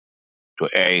to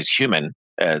err is human.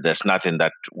 There's nothing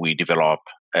that we develop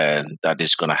that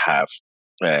is going to have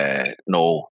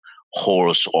no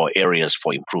holes or areas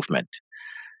for improvement.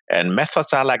 And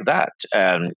methods are like that.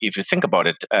 If you think about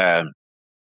it,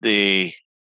 the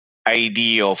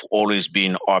idea of always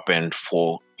being open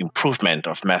for improvement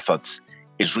of methods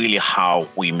is really how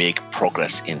we make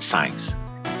progress in science.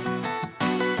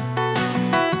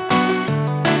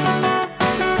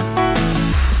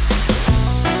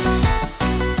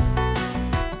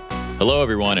 Hello,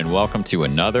 everyone, and welcome to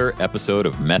another episode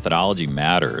of Methodology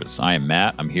Matters. I am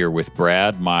Matt. I'm here with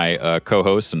Brad, my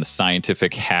co-host and the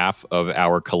scientific half of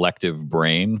our collective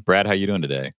brain. Brad, how you doing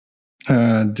today?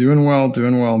 Doing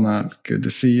well, Matt. Good to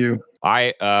see you.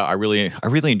 I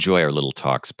really enjoy our little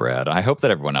talks, Brad. I hope that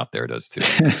everyone out there does too.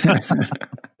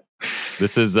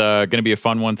 This is going to be a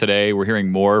fun one today. We're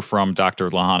hearing more from Dr.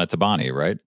 Lahana Tabani,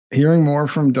 right? Hearing more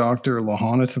from Dr.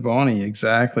 Lahana Tabani,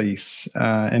 exactly.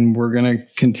 And we're going to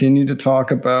continue to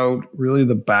talk about really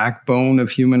the backbone of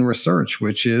human research,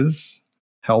 which is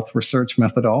health research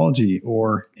methodology,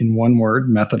 or in one word,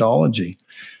 methodology.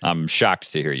 I'm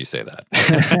shocked to hear you say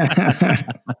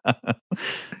that.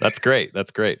 That's great.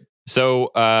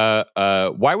 So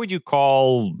why would you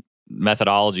call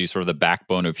methodology sort of the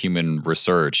backbone of human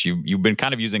research? You've been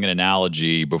kind of using an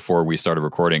analogy before we started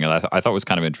recording, and I thought it was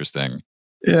kind of interesting.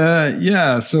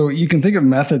 Yeah. So you can think of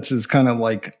methods as kind of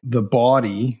like the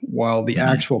body, while the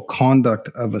actual conduct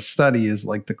of a study is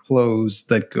like the clothes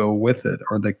that go with it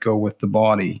or that go with the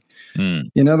body.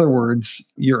 In other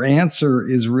words, your answer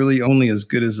is really only as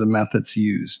good as the methods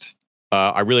used.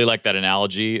 I really like that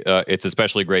analogy. It's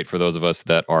especially great for those of us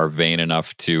that are vain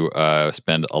enough to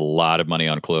spend a lot of money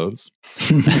on clothes.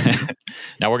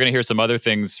 Now we're going to hear some other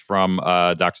things from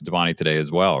Dr. Tabani today as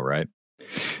well, right?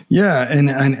 Yeah,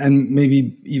 and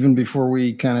maybe even before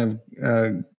we kind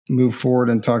of move forward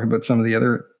and talk about some of the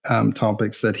other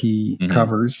topics that he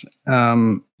covers,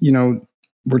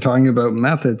 we're talking about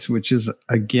methods, which is,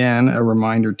 again, a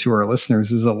reminder to our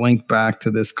listeners, is a link back to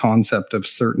this concept of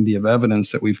certainty of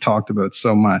evidence that we've talked about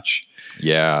so much.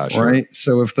 Yeah, sure. Right?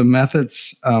 So if the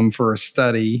methods for a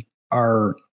study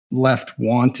are left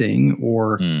wanting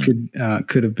or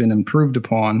could have been improved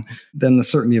upon, then the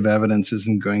certainty of evidence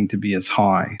isn't going to be as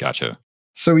high. Gotcha.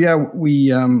 So yeah,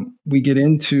 we get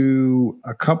into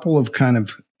a couple of kind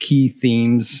of key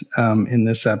themes in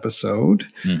this episode.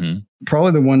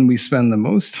 Probably the one we spend the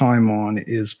most time on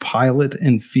is pilot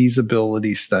and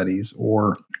feasibility studies,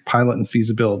 or pilot and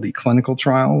feasibility clinical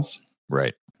trials.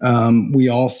 Right. We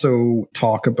also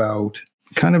talk about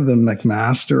kind of the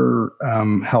McMaster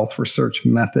Health Research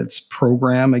Methods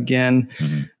program again,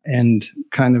 and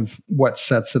kind of what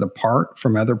sets it apart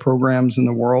from other programs in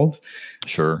the world.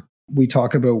 Sure. We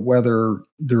talk about whether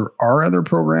there are other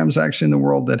programs actually in the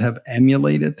world that have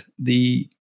emulated the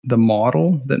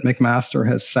model that McMaster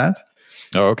has set.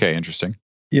 Oh, okay. Interesting.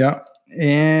 Yeah.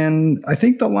 And I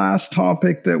think the last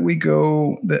topic that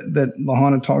that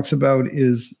Lahana talks about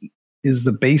is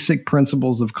the basic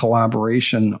principles of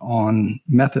collaboration on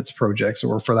methods projects,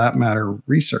 or for that matter,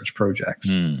 research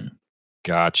projects.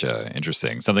 Gotcha.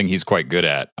 Interesting. Something he's quite good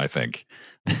at, I think.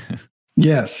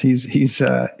 Yes, he's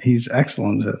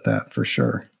excellent at that for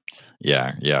sure.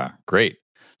 Yeah. Great.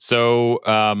 So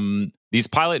these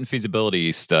pilot and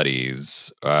feasibility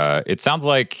studies, it sounds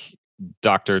like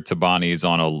Dr. Tabani's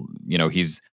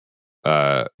he's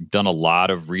done a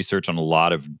lot of research on a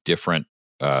lot of different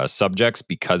subjects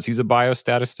because he's a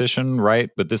biostatistician, right?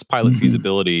 But this pilot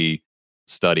feasibility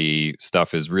study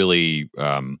stuff is really,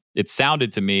 it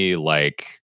sounded to me like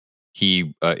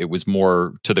it was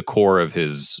more to the core of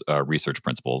his research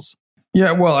principles.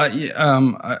 Yeah, well,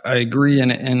 I agree,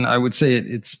 and I would say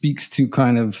it speaks to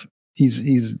kind of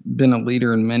he's been a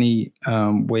leader in many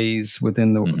ways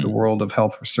within the world of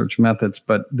health research methods,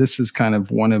 but this is kind of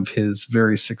one of his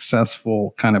very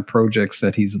successful kind of projects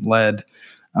that he's led.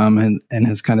 And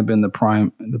has kind of been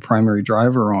the primary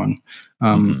driver on,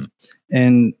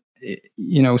 and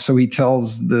so he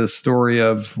tells the story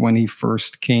of when he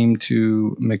first came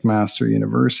to McMaster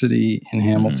University in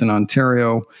Hamilton,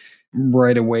 Ontario.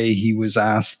 Right away, he was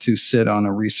asked to sit on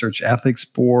a research ethics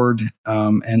board,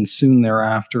 and soon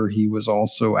thereafter, he was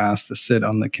also asked to sit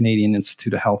on the Canadian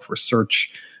Institute of Health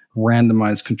Research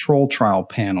randomized control trial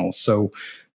panel. So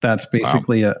that's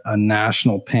basically a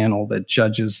national panel that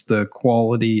judges the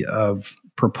quality of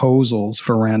proposals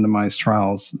for randomized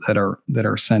trials that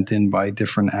are sent in by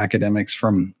different academics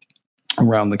from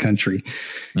around the country.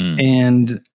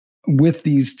 And with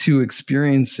these two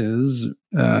experiences,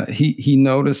 he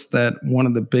noticed that one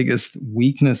of the biggest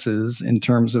weaknesses in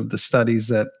terms of the studies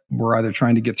that were either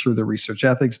trying to get through the research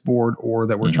ethics board or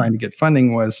that were trying to get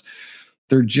funding was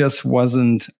there just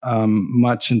wasn't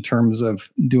much in terms of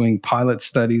doing pilot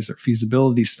studies or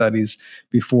feasibility studies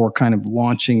before kind of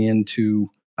launching into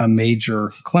a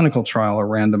major clinical trial or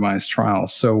randomized trial.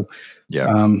 So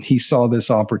he saw this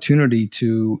opportunity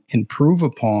to improve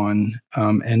upon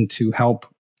and to help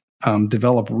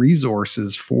develop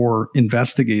resources for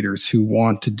investigators who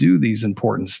want to do these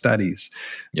important studies.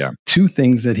 Two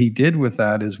things that he did with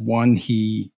that is one,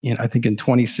 I think in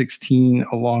 2016,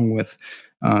 along with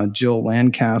Jill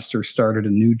Lancaster, started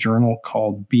a new journal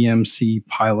called BMC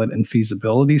Pilot and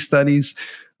Feasibility Studies.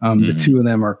 The two of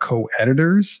them are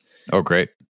co-editors. Oh, great.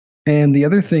 And the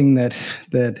other thing that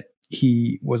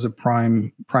he was a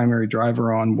primary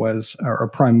driver on was, or a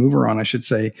prime mover on, I should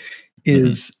say,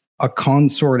 is a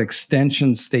consort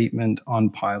extension statement on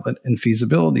pilot and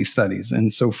feasibility studies.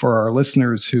 And so for our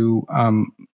listeners who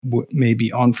may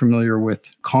be unfamiliar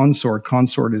with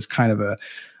consort is kind of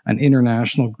an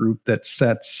international group that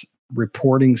sets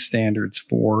reporting standards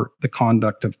for the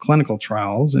conduct of clinical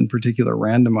trials, in particular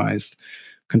randomized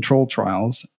control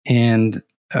trials. And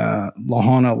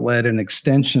Lahana led an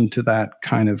extension to that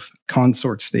kind of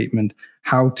consort statement,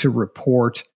 how to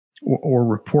report or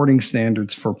reporting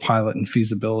standards for pilot and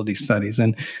feasibility studies.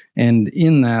 And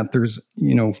in that, there's,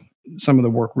 some of the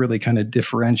work really kind of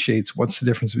differentiates what's the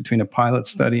difference between a pilot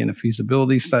study and a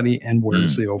feasibility study and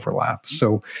where's the overlap.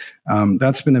 So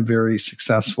that's been a very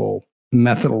successful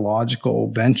methodological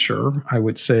venture, I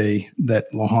would say,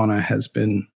 that Lahana has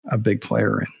been a big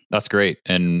player in. That's great.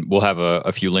 And we'll have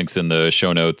a few links in the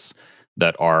show notes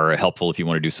that are helpful if you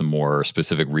want to do some more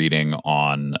specific reading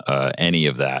on any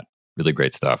of that. Really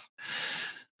great stuff.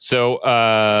 So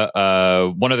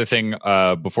one other thing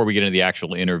before we get into the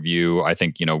actual interview, I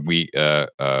think, we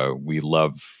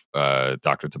love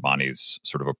Dr. Tabani's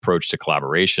sort of approach to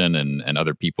collaboration and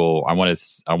other people. I want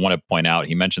to point out,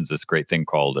 he mentions this great thing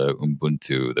called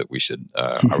Ubuntu that we should,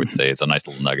 I would say, is a nice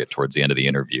little nugget towards the end of the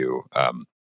interview.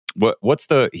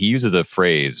 He uses a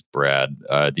phrase, Brad.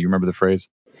 Do you remember the phrase?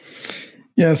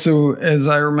 Yeah, so as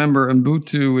I remember,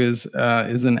 Ubuntu is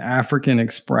an African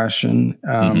expression,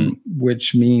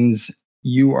 which means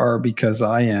you are because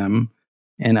I am,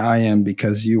 and I am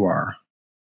because you are.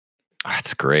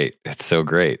 That's great. It's so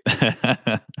great.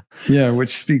 Yeah,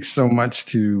 which speaks so much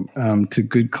to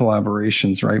good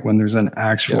collaborations, right? When there's an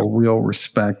actual real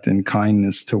respect and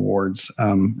kindness towards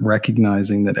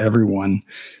recognizing that everyone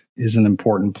is an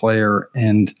important player.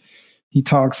 And he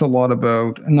talks a lot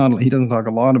about, he doesn't talk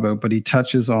a lot about, but he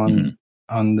touches on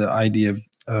the idea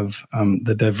of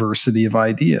the diversity of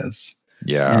ideas.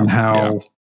 And how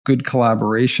good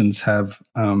collaborations have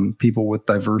people with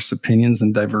diverse opinions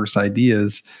and diverse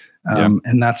ideas.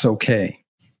 And that's okay.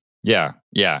 Yeah.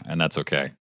 And that's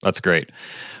okay. That's great.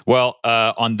 Well,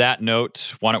 on that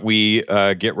note, why don't we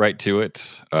get right to it?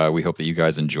 We hope that you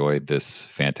guys enjoyed this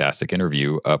fantastic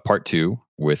interview, part 2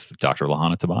 with Dr.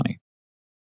 Lahana Tabani.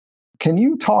 Can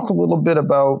you talk a little bit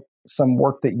about some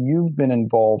work that you've been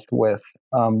involved with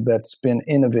that's been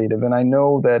innovative? And I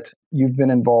know that you've been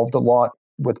involved a lot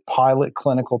with pilot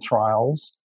clinical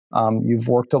trials. You've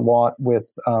worked a lot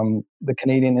with the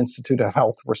Canadian Institute of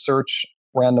Health Research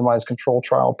randomized control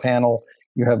trial panel.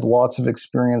 You have lots of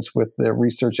experience with the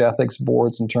research ethics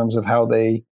boards in terms of how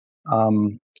they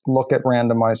look at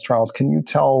randomized trials. Can you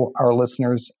tell our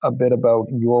listeners a bit about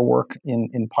your work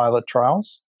in pilot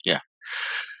trials? Yeah.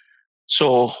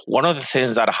 So one of the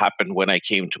things that happened when I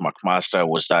came to McMaster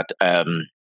was that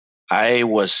I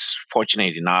was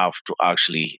fortunate enough to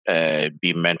actually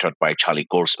be mentored by Charlie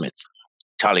Goldsmith.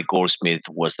 Charlie Goldsmith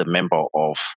was the member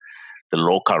of the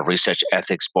local research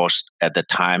ethics board at the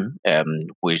time,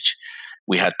 which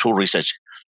we had 2 research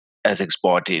ethics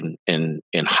board in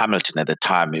Hamilton at the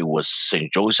time. It was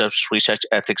St. Joseph's Research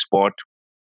Ethics Board,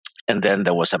 and then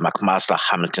there was a McMaster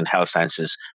Hamilton Health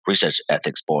Sciences Research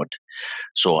Ethics Board.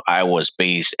 So I was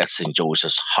based at St.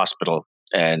 Joseph's Hospital,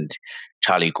 and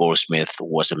Charlie Goldsmith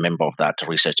was a member of that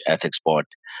research ethics board.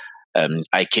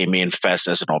 I came in first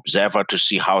as an observer to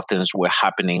see how things were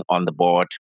happening on the board,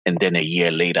 and then a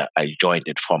year later, I joined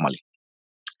it formally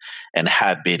and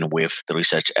have been with the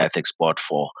research ethics board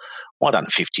for more than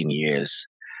 15 years.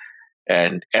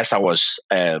 And as I was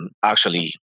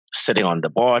actually sitting on the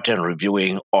board and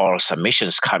reviewing all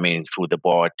submissions coming through the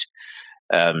board,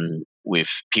 with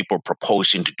people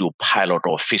proposing to do pilot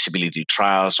or feasibility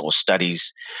trials or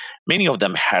studies, many of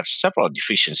them had several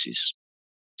deficiencies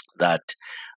that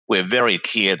were very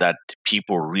clear that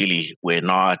people really were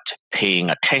not paying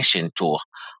attention to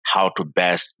how to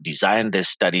best design their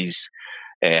studies,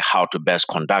 how to best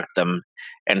conduct them.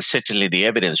 And certainly the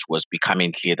evidence was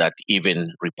becoming clear that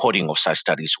even reporting of such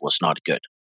studies was not good.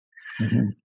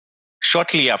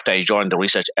 shortly after I joined the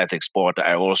Research Ethics Board,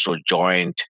 I also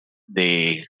joined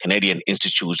the Canadian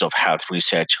Institutes of Health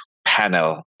Research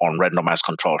panel on randomized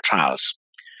controlled trials.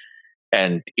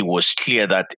 And it was clear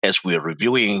that as we were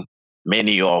reviewing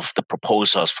many of the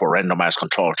proposals for randomized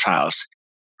controlled trials,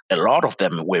 a lot of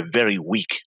them were very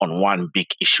weak on one big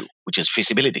issue, which is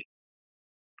feasibility.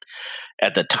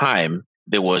 At the time,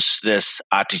 there was this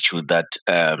attitude that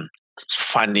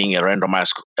funding a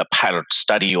pilot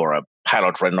study or a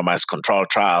pilot randomized control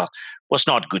trial was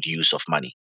not good use of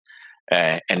money.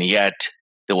 And yet,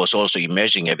 there was also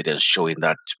emerging evidence showing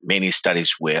that many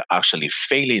studies were actually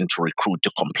failing to recruit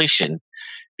to completion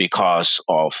because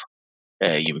of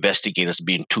investigators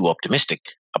being too optimistic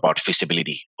about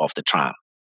feasibility of the trial.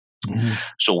 Mm-hmm.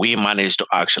 So we managed to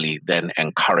actually then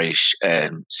encourage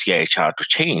CIHR to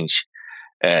change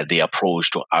the approach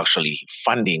to actually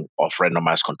funding of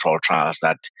randomized controlled trials,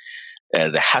 that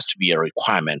there has to be a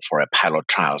requirement for a pilot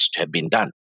trials to have been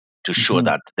done to show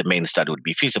that the main study would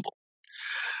be feasible.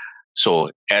 So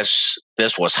as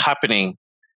this was happening,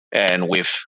 and with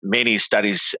many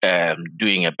studies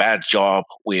doing a bad job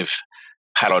with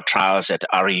pilot trials at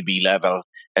REB level,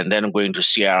 and then going to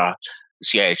CIHR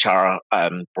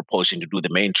proposing to do the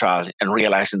main trial and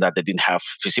realizing that they didn't have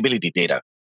feasibility data,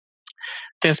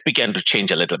 things began to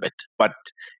change a little bit. But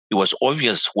it was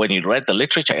obvious when you read the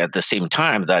literature at the same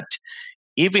time that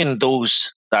even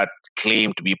those that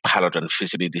claimed to be pilot and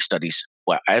feasibility studies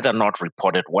were either not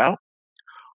reported well,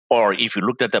 or if you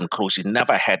looked at them closely,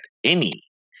 never had any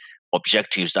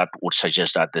objectives that would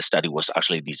suggest that the study was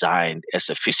actually designed as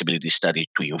a feasibility study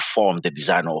to inform the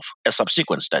design of a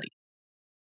subsequent study.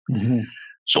 Mm-hmm.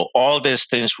 So all these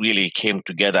things really came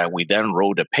together. We then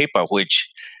wrote a paper, which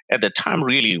at the time,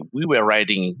 really, we were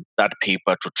writing that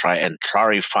paper to try and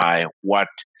clarify what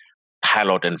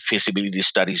pilot and feasibility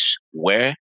studies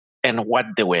were and what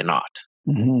they were not.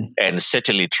 Mm-hmm. And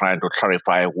certainly trying to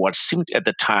clarify what seemed at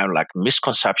the time like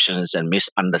misconceptions and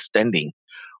misunderstanding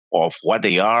of what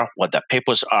they are, what the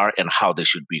papers are, and how they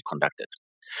should be conducted.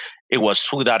 It was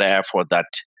through that effort that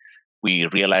we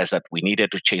realized that we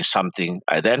needed to change something.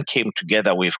 I then came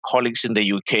together with colleagues in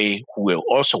the UK who were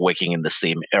also working in the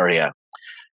same area,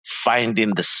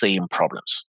 finding the same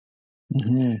problems.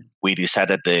 Mm-hmm. We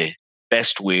decided the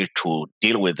best way to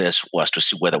deal with this was to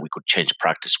see whether we could change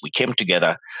practice. We came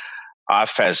together. Our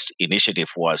first initiative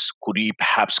was, could we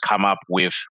perhaps come up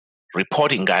with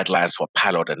reporting guidelines for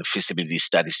pilot and feasibility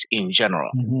studies in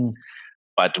general? Mm-hmm.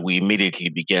 But we immediately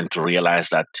began to realize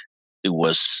that it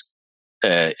was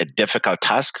a difficult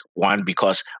task. One,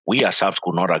 because we ourselves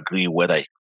could not agree whether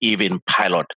even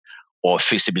pilot or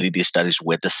feasibility studies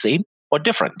were the same or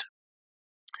different.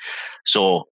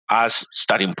 So our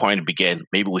starting point began,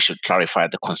 maybe we should clarify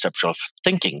the conceptual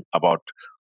thinking about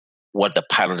what the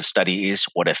pilot study is,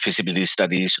 what a feasibility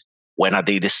study is, when are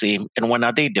they the same, and when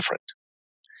are they different.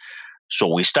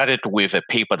 So we started with a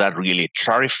paper that really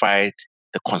clarified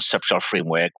the conceptual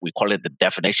framework. We call it the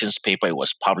definitions paper. It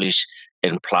was published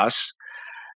in PLOS.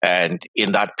 And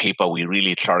in that paper, we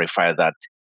really clarified that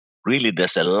really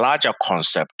there's a larger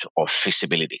concept of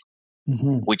feasibility,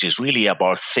 mm-hmm. which is really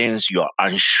about things you're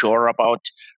unsure about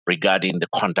regarding the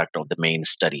conduct of the main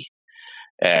study.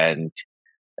 And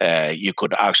you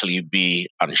could actually be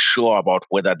unsure about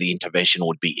whether the intervention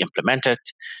would be implemented.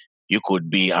 You could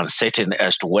be uncertain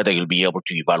as to whether you'll be able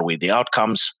to evaluate the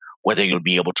outcomes, whether you'll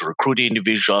be able to recruit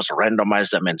individuals, randomize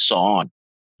them, and so on.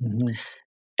 Mm-hmm.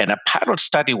 And a pilot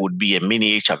study would be a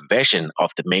miniature version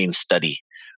of the main study,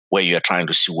 where you're trying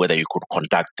to see whether you could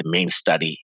conduct the main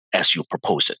study as you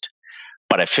propose it.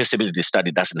 But a feasibility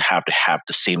study doesn't have to have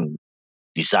the same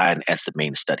design as the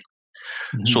main study.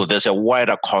 Mm-hmm. So there's a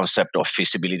wider concept of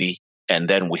feasibility, and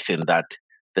then within that,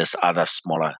 there's other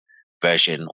smaller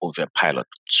version of a pilot.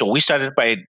 So we started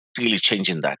by really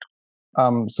changing that.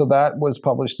 So that was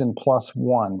published in PLOS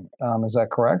One. Is that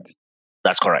correct?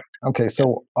 That's correct. Okay,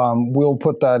 so we'll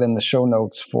put that in the show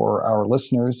notes for our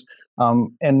listeners.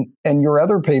 And your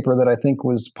other paper that I think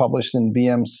was published in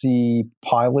BMC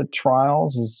Pilot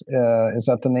Trials, is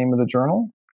that the name of the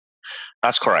journal?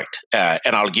 That's correct.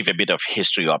 And I'll give a bit of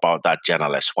history about that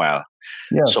journal as well.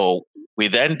 Yes. So we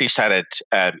then decided,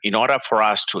 in order for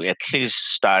us to at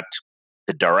least start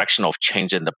the direction of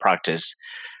changing the practice,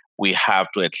 we have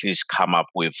to at least come up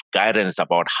with guidance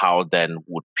about how then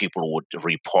people would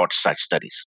report such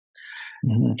studies.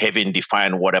 Mm-hmm. Having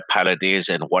defined what a pilot is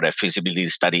and what a feasibility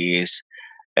study is,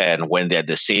 and when they're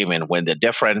the same and when they're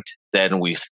different, then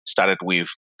we started with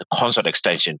the CONSORT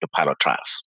extension to pilot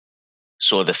trials.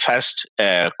 So the first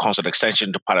CONSORT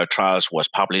extension to pilot trials was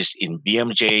published in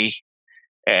BMJ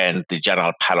and the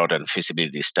Journal Pilot and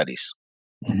Feasibility Studies.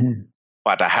 Mm-hmm.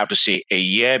 But I have to say, a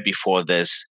year before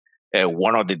this,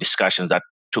 one of the discussions that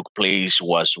took place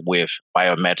was with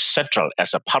Biomed Central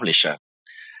as a publisher,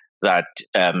 that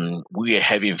we are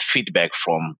having feedback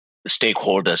from the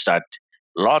stakeholders that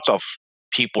lots of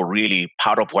people really,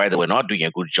 part of why they were not doing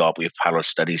a good job with pilot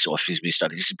studies or feasibility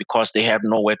studies is because they have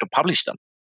nowhere to publish them.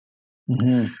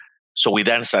 Mm-hmm. So we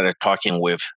then started talking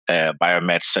with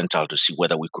Biomed Central to see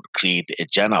whether we could create a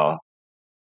journal,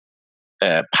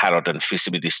 pilot and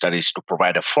feasibility studies, to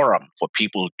provide a forum for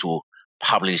people to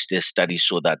publish their studies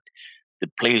so that the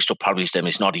place to publish them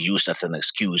is not used as an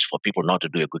excuse for people not to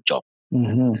do a good job.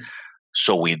 Mm-hmm.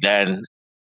 So we then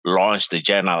launched the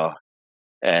journal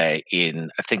in,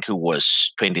 I think it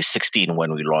was 2016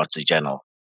 when we launched the journal.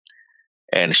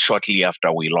 And shortly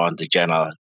after we launched the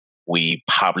journal, we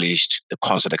published the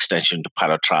concept extension to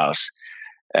pilot trials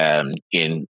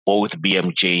in both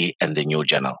BMJ and the New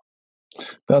Journal.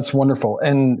 That's wonderful.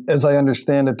 And as I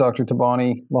understand it, Dr.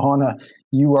 Tabani, Lahana,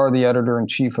 you are the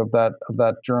editor-in-chief of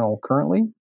that journal currently?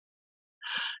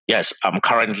 Yes, I'm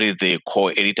currently the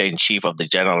co-editor-in-chief of the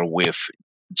journal with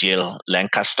Jill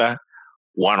Lancaster,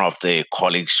 one of the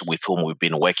colleagues with whom we've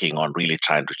been working on really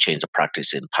trying to change the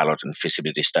practice in pilot and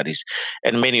feasibility studies.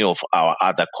 And many of our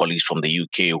other colleagues from the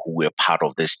UK who were part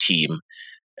of this team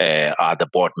are the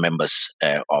board members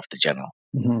of the journal.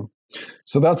 Mm-hmm.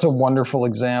 So that's a wonderful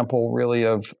example, really,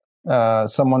 of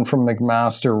someone from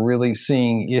McMaster really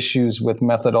seeing issues with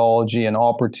methodology and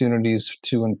opportunities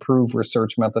to improve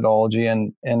research methodology,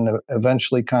 and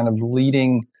eventually kind of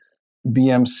leading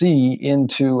BMC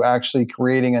into actually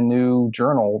creating a new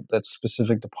journal that's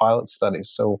specific to pilot studies.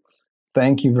 So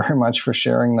thank you very much for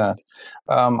sharing that.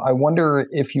 I wonder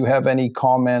if you have any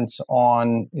comments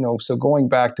on, so going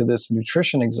back to this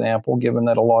nutrition example, given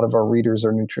that a lot of our readers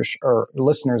are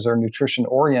listeners are nutrition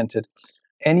oriented,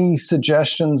 any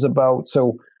suggestions about,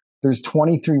 so there's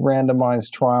 23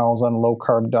 randomized trials on low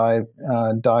carb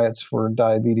diets for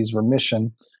diabetes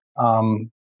remission.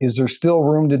 Is there still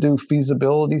room to do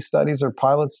feasibility studies or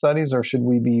pilot studies, or should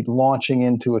we be launching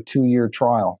into a 2-year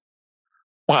trial?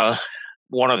 Well,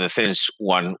 one of the things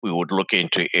we would look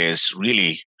into is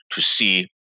really to see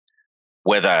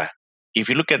whether, if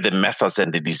you look at the methods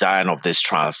and the design of these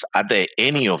trials, are there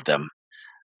any of them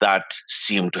that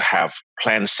seem to have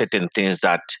planned certain things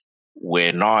that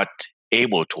we're not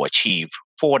able to achieve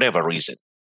for whatever reason?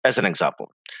 As an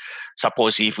example,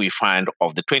 suppose if we find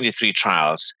of the 23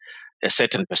 trials, a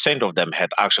certain percent of them had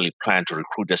actually planned to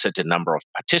recruit a certain number of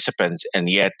participants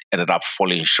and yet ended up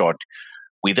falling short,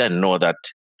 we then know that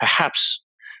perhaps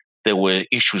there were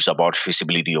issues about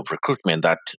feasibility of recruitment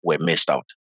that were missed out.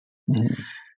 Mm-hmm.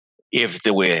 If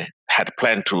they had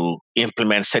planned to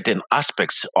implement certain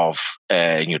aspects of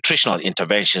nutritional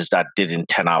interventions that didn't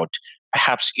turn out,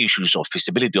 perhaps issues of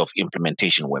feasibility of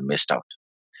implementation were missed out.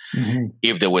 Mm-hmm.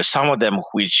 If there were some of them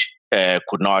which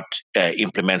could not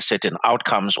implement certain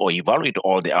outcomes or evaluate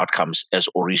all the outcomes as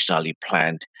originally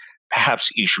planned, perhaps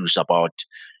issues about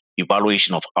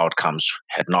evaluation of outcomes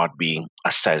had not been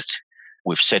assessed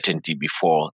with certainty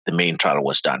before the main trial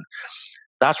was done.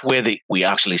 That's where we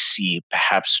actually see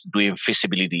perhaps doing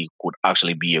feasibility could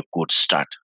actually be a good start.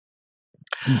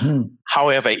 Mm-hmm.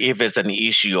 However, if it's an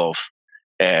issue of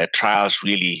trials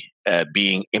really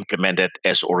being implemented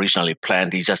as originally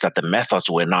planned, it's just that the methods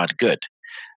were not good,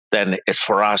 then it's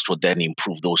for us to then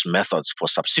improve those methods for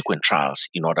subsequent trials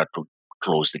in order to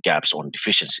close the gaps on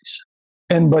deficiencies.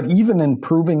 But even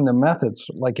improving the methods,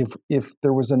 like if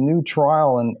there was a new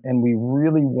trial and we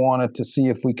really wanted to see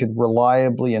if we could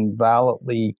reliably and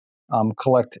validly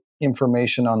collect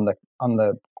information on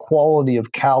the quality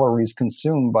of calories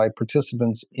consumed by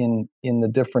participants in the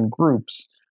different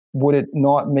groups, would it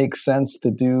not make sense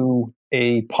to do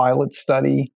a pilot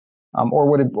study,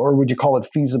 or would you call it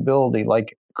feasibility?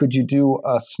 Like, could you do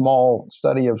a small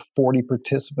study of 40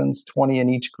 participants, 20 in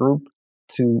each group,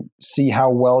 to see how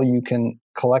well you can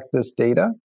collect this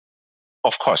data?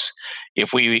 Of course,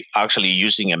 if we actually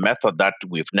using a method that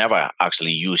we've never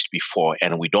actually used before,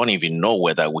 and we don't even know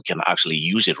whether we can actually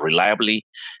use it reliably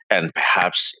and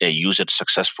perhaps use it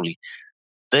successfully,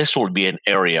 this will be an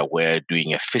area where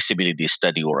doing a feasibility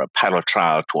study or a pilot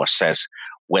trial to assess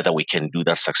whether we can do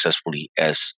that successfully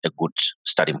as a good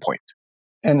starting point.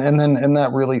 And that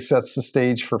really sets the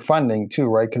stage for funding too,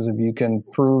 right? Because if you can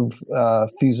prove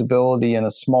feasibility in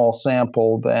a small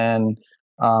sample, then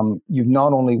you've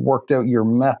not only worked out your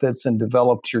methods and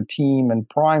developed your team and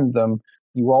primed them,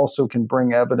 you also can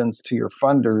bring evidence to your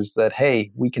funders that,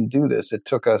 hey, we can do this. It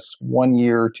took us 1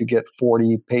 year to get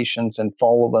 40 patients and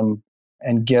follow them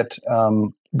and get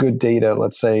good data,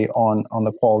 let's say, on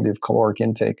the quality of caloric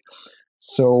intake.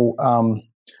 So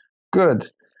good.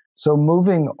 So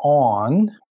moving on,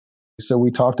 so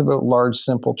we talked about large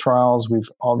simple trials. We've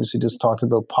obviously just talked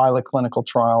about pilot clinical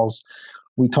trials.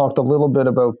 We talked a little bit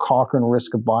about Cochrane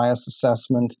risk of bias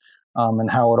assessment and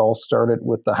how it all started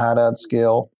with the Haddad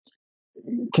scale.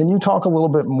 Can you talk a little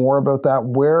bit more about that?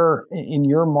 Where, in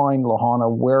your mind, Lahana,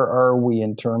 where are we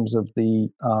in terms of the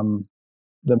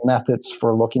methods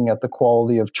for looking at the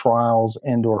quality of trials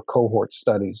and or cohort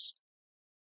studies?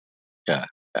 Yeah.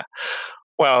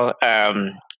 Well,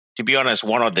 to be honest,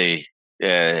 one of the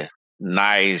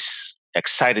nice,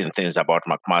 exciting things about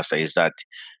McMaster is that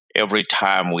every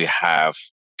time we have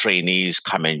trainees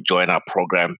come and join our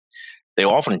program, they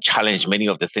often challenge many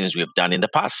of the things we've done in the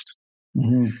past.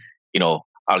 Mm-hmm.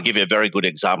 I'll give you a very good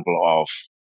example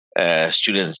of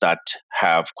students that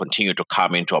have continued to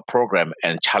come into our program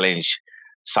and challenge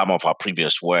some of our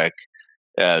previous work.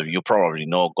 You probably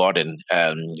know Gordon,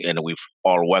 and we've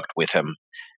all worked with him.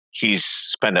 He's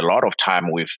spent a lot of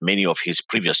time with many of his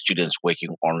previous students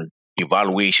working on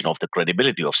evaluation of the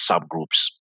credibility of subgroups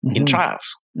in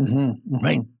trials,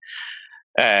 right?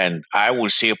 And I will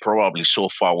say probably so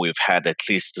far we've had at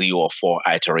least 3 or 4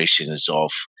 iterations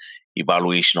of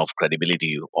evaluation of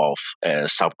credibility of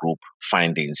subgroup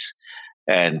findings.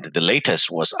 And the latest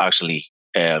was actually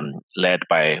led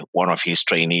by one of his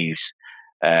trainees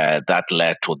that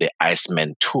led to the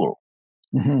Iceman tool.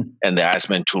 And the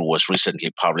Iceman tool was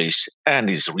recently published and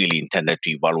is really intended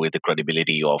to evaluate the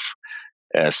credibility of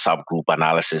subgroup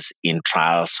analysis in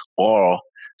trials or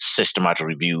systematic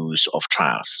reviews of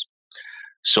trials.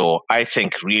 So I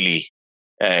think really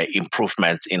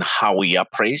improvements in how we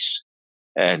appraise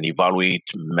and evaluate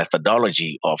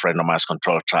methodology of randomized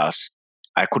controlled trials,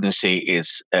 I couldn't say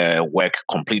it's work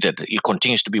completed. It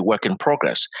continues to be work in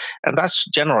progress. And that's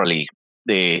generally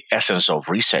the essence of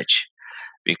research,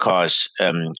 because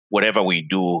whatever we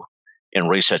do in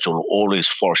research will always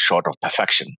fall short of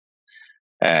perfection,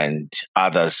 and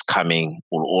others coming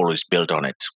will always build on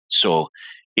it. So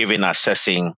even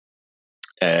assessing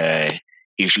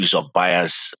issues of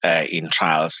bias in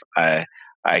trials, I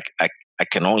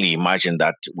can only imagine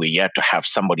that we're yet to have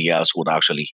somebody else who would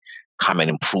actually come and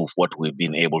improve what we've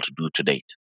been able to do to date.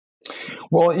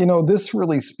 Well, this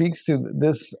really speaks to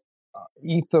this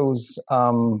ethos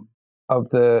of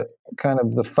the kind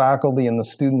of the faculty and the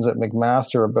students at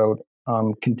McMaster about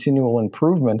continual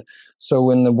improvement. So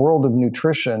in the world of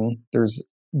nutrition, there's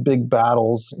big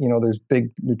battles, there's big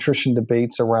nutrition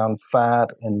debates around fat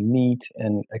and meat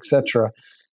and etc.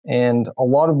 And a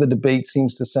lot of the debate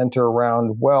seems to center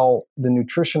around, well, the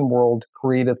nutrition world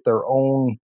created their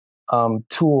own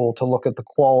tool to look at the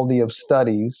quality of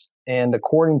studies. And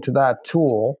according to that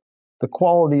tool, the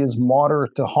quality is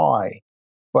moderate to high.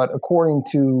 But according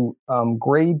to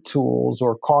grade tools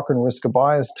or Cochrane risk of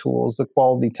bias tools, the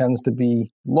quality tends to be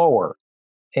lower.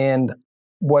 And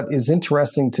what is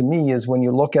interesting to me is when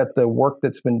you look at the work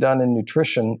that's been done in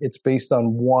nutrition, it's based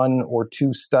on 1 or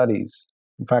 2 studies.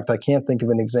 In fact, I can't think of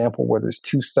an example where there's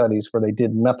 2 studies where they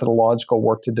did methodological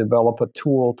work to develop a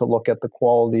tool to look at the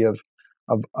quality of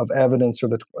evidence or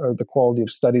the quality of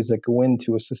studies that go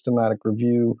into a systematic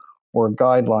review or a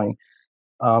guideline.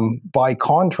 By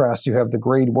contrast, you have the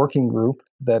GRADE working group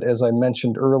that, as I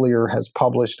mentioned earlier, has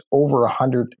published over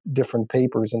 100 different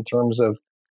papers in terms of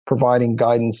providing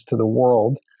guidance to the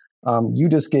world. You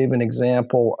just gave an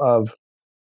example of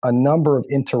a number of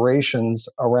iterations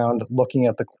around looking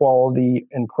at the quality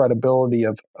and credibility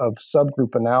of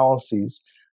subgroup analyses.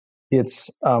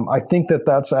 I think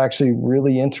that's actually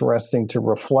really interesting to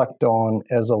reflect on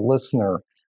as a listener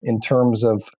in terms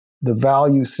of the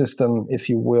value system, if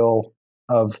you will,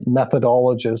 of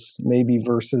methodologists, maybe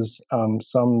versus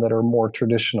some that are more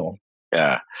traditional.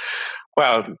 Yeah.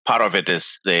 Well, part of it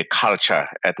is the culture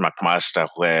at McMaster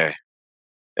where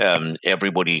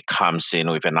everybody comes in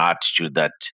with an attitude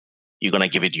that you're going to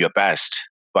give it your best,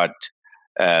 but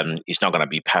it's not going to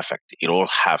be perfect. It'll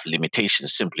have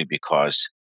limitations simply because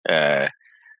to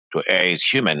err is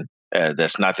human.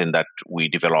 There's nothing that we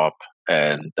develop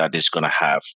that is going to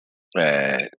have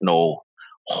no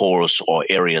holes or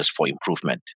areas for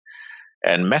improvement.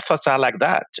 And methods are like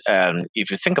that.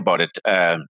 If you think about it,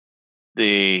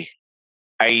 the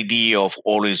idea of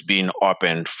always being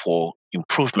open for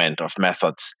improvement of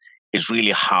methods is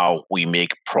really how we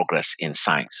make progress in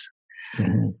science.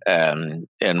 And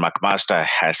McMaster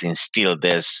has instilled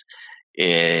this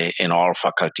in all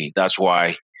faculty. That's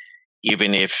why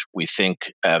even if we think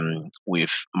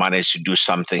we've managed to do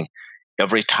something,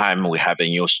 every time we have a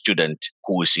new student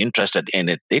who is interested in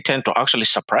it, they tend to actually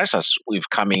surprise us with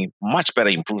coming much better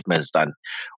improvements than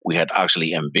we had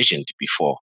actually envisioned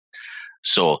before.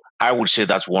 So I would say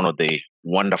that's one of the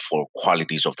wonderful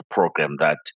qualities of the program,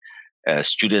 that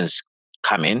students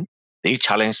come in, they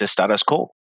challenge the status quo.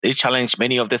 They challenge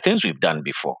many of the things we've done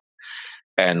before.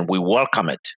 And we welcome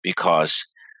it because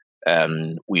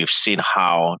we've seen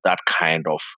how that kind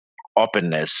of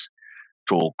openness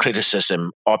to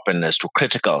criticism, openness to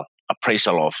critical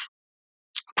appraisal of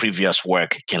previous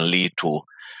work can lead to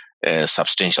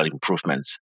substantial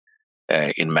improvements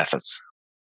in methods.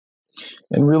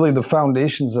 And really, the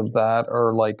foundations of that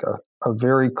are like a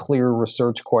very clear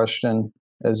research question,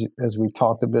 as we've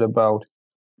talked a bit about.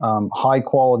 High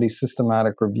quality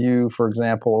systematic review, for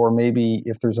example, or maybe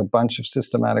if there's a bunch of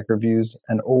systematic reviews,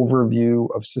 an overview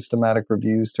of systematic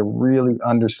reviews to really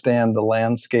understand the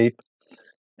landscape.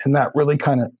 And that really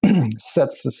kind of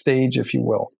sets the stage, if you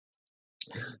will.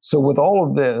 So with all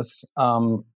of this,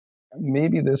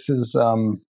 maybe this is,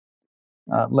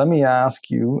 let me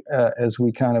ask you as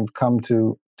we kind of come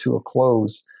to a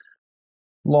close.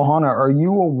 Lohana, are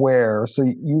you aware, so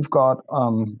you've got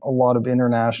a lot of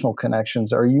international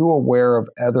connections, are you aware of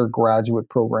other graduate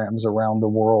programs around the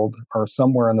world or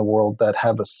somewhere in the world that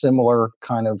have a similar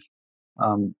kind of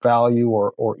value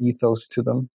or ethos to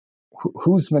them?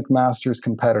 Who's McMaster's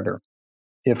competitor,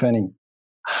 if any?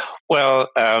 Well,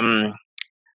 I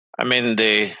mean,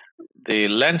 the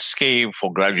landscape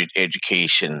for graduate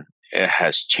education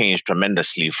has changed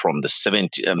tremendously from the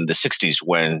 60s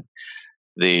when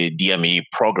the DME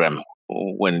program,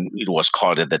 when it was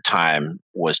called at the time,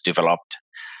 was developed.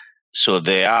 So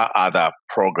there are other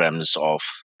programs of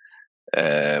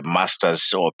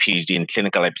master's or PhD in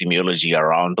clinical epidemiology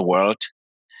around the world.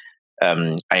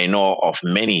 I know of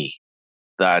many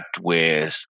that were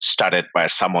started by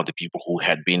some of the people who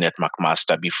had been at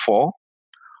McMaster before,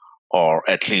 or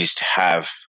at least have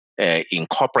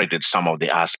incorporated some of the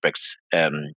aspects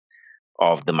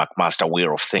of the McMaster way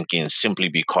of thinking simply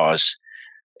because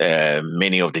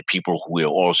many of the people who were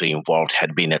also involved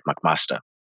had been at McMaster.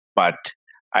 But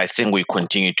I think we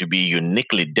continue to be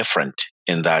uniquely different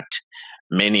in that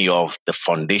many of the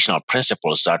foundational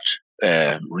principles that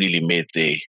really made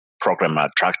the program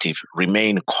attractive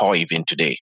remain core even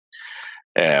today.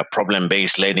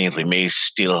 Problem-based learning remains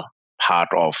still part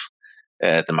of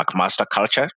the McMaster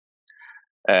culture,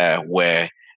 where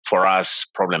for us,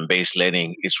 problem-based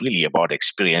learning is really about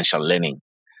experiential learning,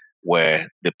 where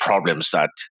the problems that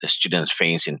the students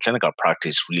face in clinical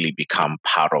practice really become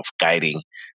part of guiding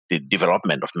the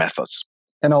development of methods.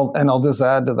 And I'll just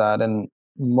add to that, and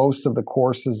most of the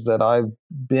courses that I've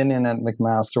been in at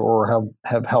McMaster or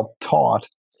have helped taught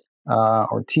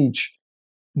or teach,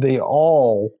 they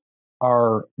all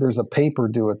are, there's a paper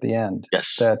due at the end.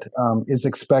 Yes. That is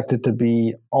expected to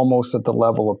be almost at the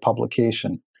level of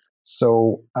publication.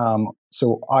 So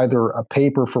either a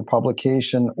paper for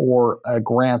publication or a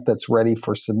grant that's ready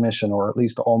for submission, or at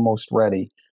least almost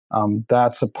ready.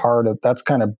 That's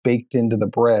kind of baked into the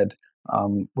bread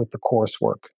with the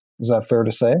coursework. Is that fair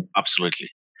to say? Absolutely.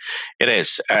 It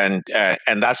is, and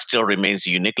that still remains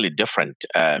uniquely different.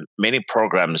 Many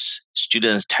programs,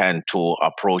 students tend to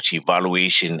approach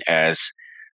evaluation as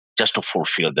just to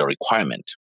fulfill the requirement,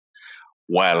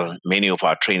 while many of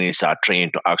our trainees are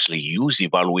trained to actually use the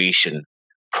evaluation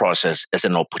process as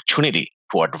an opportunity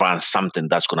to advance something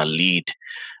that's going to lead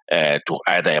to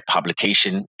either a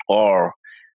publication or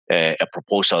a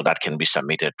proposal that can be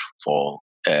submitted for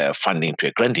funding to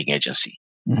a granting agency.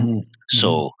 Mm-hmm.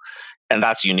 So, and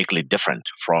that's uniquely different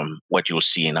from what you'll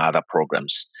see in other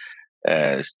programs.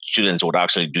 Students would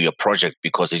actually do a project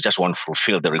because they just want to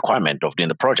fulfill the requirement of doing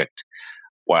the project,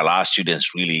 while our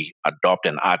students really adopt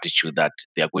an attitude that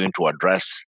they are going to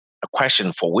address a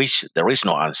question for which there is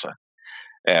no answer,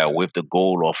 with the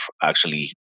goal of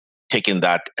actually taking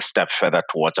that a step further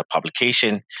towards a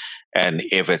publication. And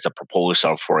if it's a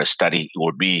proposal for a study, it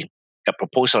will be a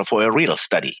proposal for a real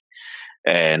study,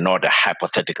 not a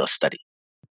hypothetical study.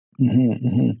 Mm-hmm,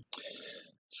 mm-hmm.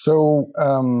 So,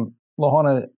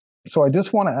 Lohana, so I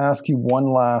just want to ask you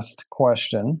one last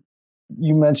question.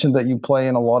 You mentioned that you play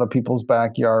in a lot of people's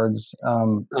backyards.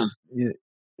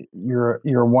 You're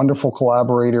a wonderful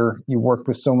collaborator. You work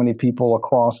with so many people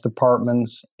across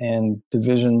departments and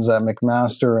divisions at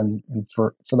McMaster, and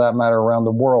for that matter around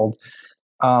the world.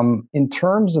 In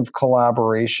terms of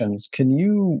collaborations, can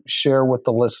you share with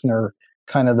the listener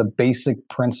kind of the basic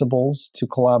principles to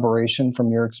collaboration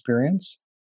from your experience?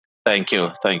 Thank you,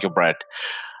 Brett.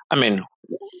 I mean,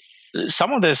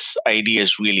 some of these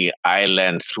ideas really I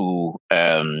learned through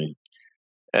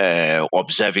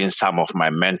observing some of my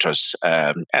mentors,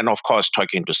 and of course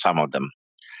talking to some of them.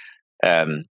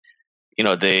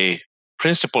 The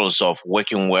principles of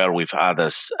working well with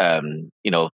others,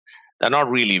 they're not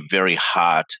really very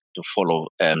hard to follow.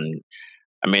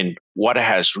 I mean, what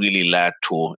has really led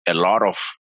to a lot of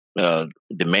the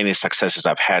many successes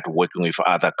I've had working with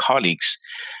other colleagues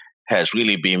has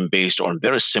really been based on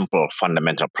very simple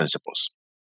fundamental principles.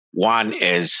 One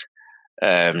is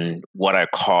what I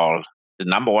call the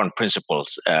number one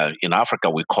principles. In Africa,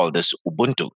 we call this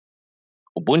Ubuntu.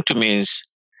 Ubuntu means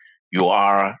you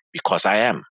are because I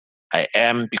am. I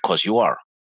am because you are.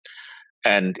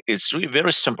 And it's really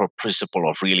very simple principle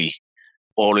of really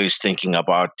always thinking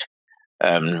about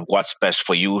what's best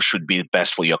for you should be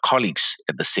best for your colleagues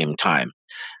at the same time.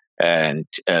 And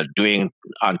doing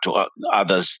unto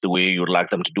others the way you would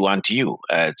like them to do unto you.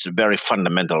 It's a very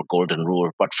fundamental golden rule.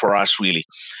 But for us, really,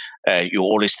 you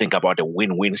always think about a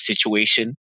win-win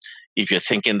situation. If you're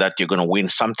thinking that you're going to win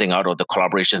something out of the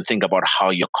collaboration, think about how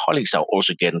your colleagues are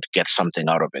also getting to get something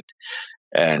out of it.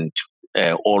 And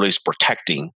always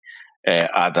protecting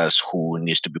others who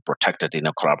needs to be protected in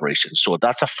a collaboration. So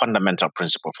that's a fundamental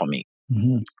principle for me.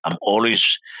 Mm-hmm. I'm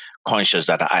always conscious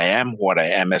that I am what I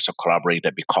am as a collaborator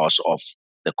because of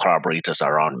the collaborators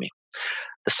around me.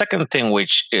 The second thing,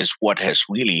 which is what has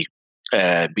really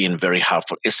been very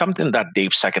helpful, is something that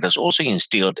Dave Sackett has also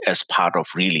instilled as part of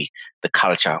really the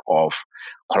culture of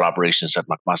collaborations at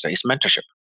McMaster, is mentorship.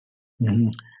 Mm-hmm.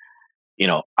 You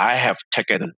know, I have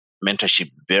taken mentorship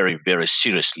very, very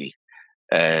seriously,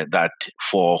 that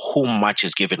for whom much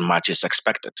is given, much is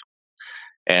expected.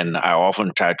 And I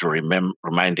often try to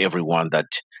remind everyone that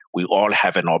we all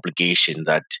have an obligation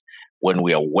that when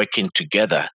we are working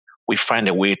together, we find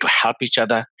a way to help each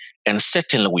other. And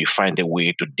certainly we find a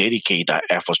way to dedicate our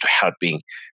efforts to helping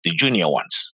the junior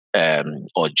ones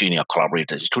or junior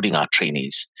collaborators, including our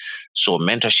trainees. So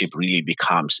mentorship really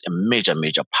becomes a major,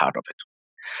 major part of it.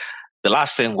 The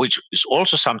last thing, which is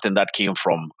also something that came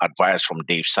from advice from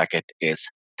Dave Sackett, is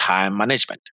time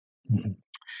management. Mm-hmm.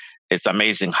 It's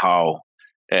amazing how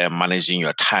managing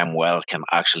your time well can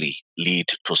actually lead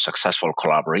to successful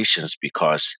collaborations,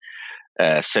 because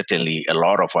certainly a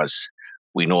lot of us,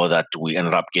 we know that we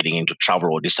ended up getting into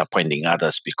trouble or disappointing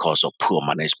others because of poor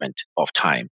management of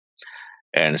time.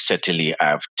 And certainly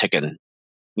I've taken,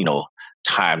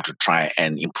 time to try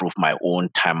and improve my own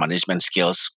time management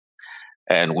skills.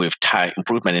 And with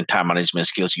improvement in time management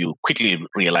skills, you quickly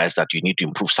realize that you need to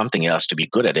improve something else to be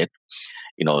good at it.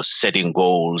 Setting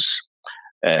goals,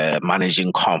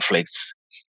 managing conflicts.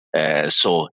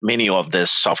 So many of the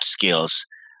soft skills,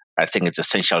 I think it's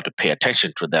essential to pay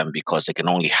attention to them, because they can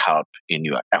only help in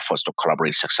your efforts to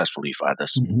collaborate successfully with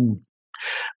others. Mm-hmm.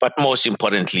 But most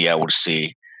importantly, I would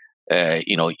say,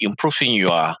 improving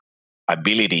your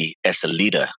ability as a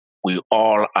leader. We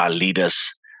all are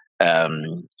leaders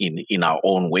in our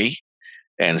own way.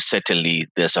 And certainly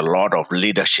there's a lot of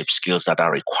leadership skills that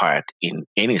are required in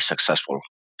any successful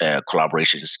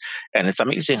collaborations. And it's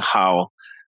amazing how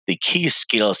the key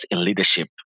skills in leadership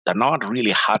are not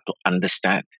really hard to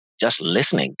understand. Just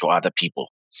listening to other people,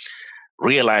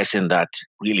 realizing that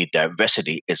really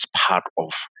diversity is part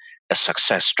of a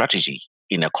success strategy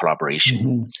in a collaboration.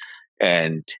 Mm-hmm.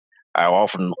 And I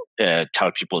often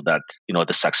tell people that,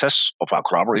 the success of our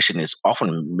collaboration is often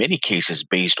in many cases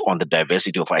based on the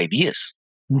diversity of ideas.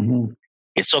 Mm-hmm.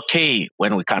 It's okay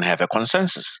when we can't have a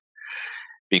consensus,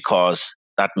 because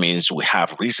that means we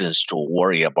have reasons to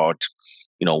worry about,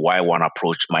 why one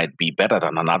approach might be better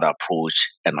than another approach,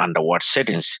 and under what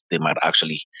settings they might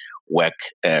actually work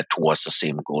towards the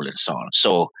same goal, and so on.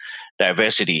 So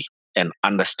diversity and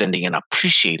understanding and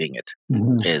appreciating it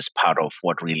mm-hmm. is part of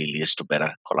what really leads to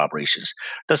better collaborations.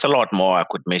 There's a lot more I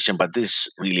could mention, but these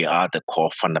really are the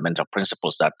core fundamental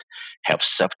principles that have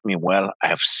served me well. I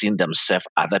have seen them serve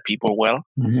other people well,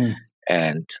 mm-hmm.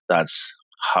 and that's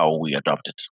how we adopt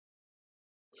it.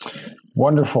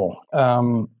 Wonderful.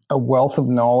 A wealth of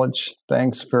knowledge.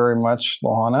 Thanks very much,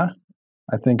 Lohana.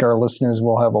 I think our listeners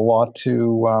will have a lot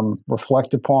to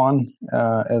reflect upon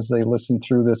as they listen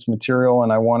through this material.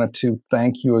 And I wanted to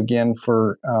thank you again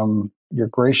for your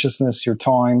graciousness, your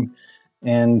time,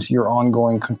 and your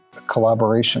ongoing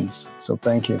collaborations. So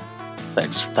thank you.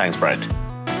 Thanks, Brad.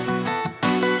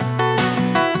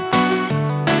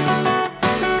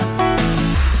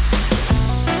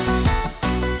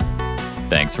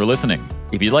 Thanks for listening.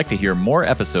 If you'd like to hear more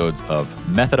episodes of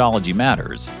Methodology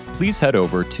Matters, please head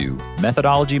over to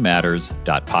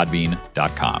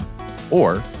methodologymatters.podbean.com.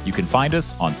 Or you can find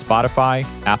us on Spotify,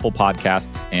 Apple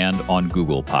Podcasts, and on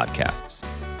Google Podcasts.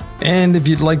 And if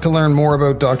you'd like to learn more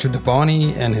about Dr.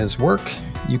 Tabani and his work,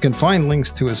 you can find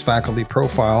links to his faculty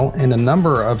profile and a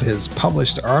number of his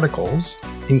published articles,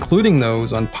 including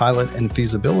those on pilot and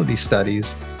feasibility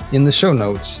studies, in the show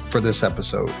notes for this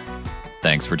episode.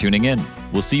 Thanks for tuning in.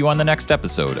 We'll see you on the next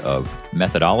episode of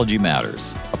Methodology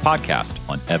Matters, a podcast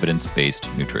on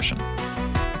evidence-based nutrition.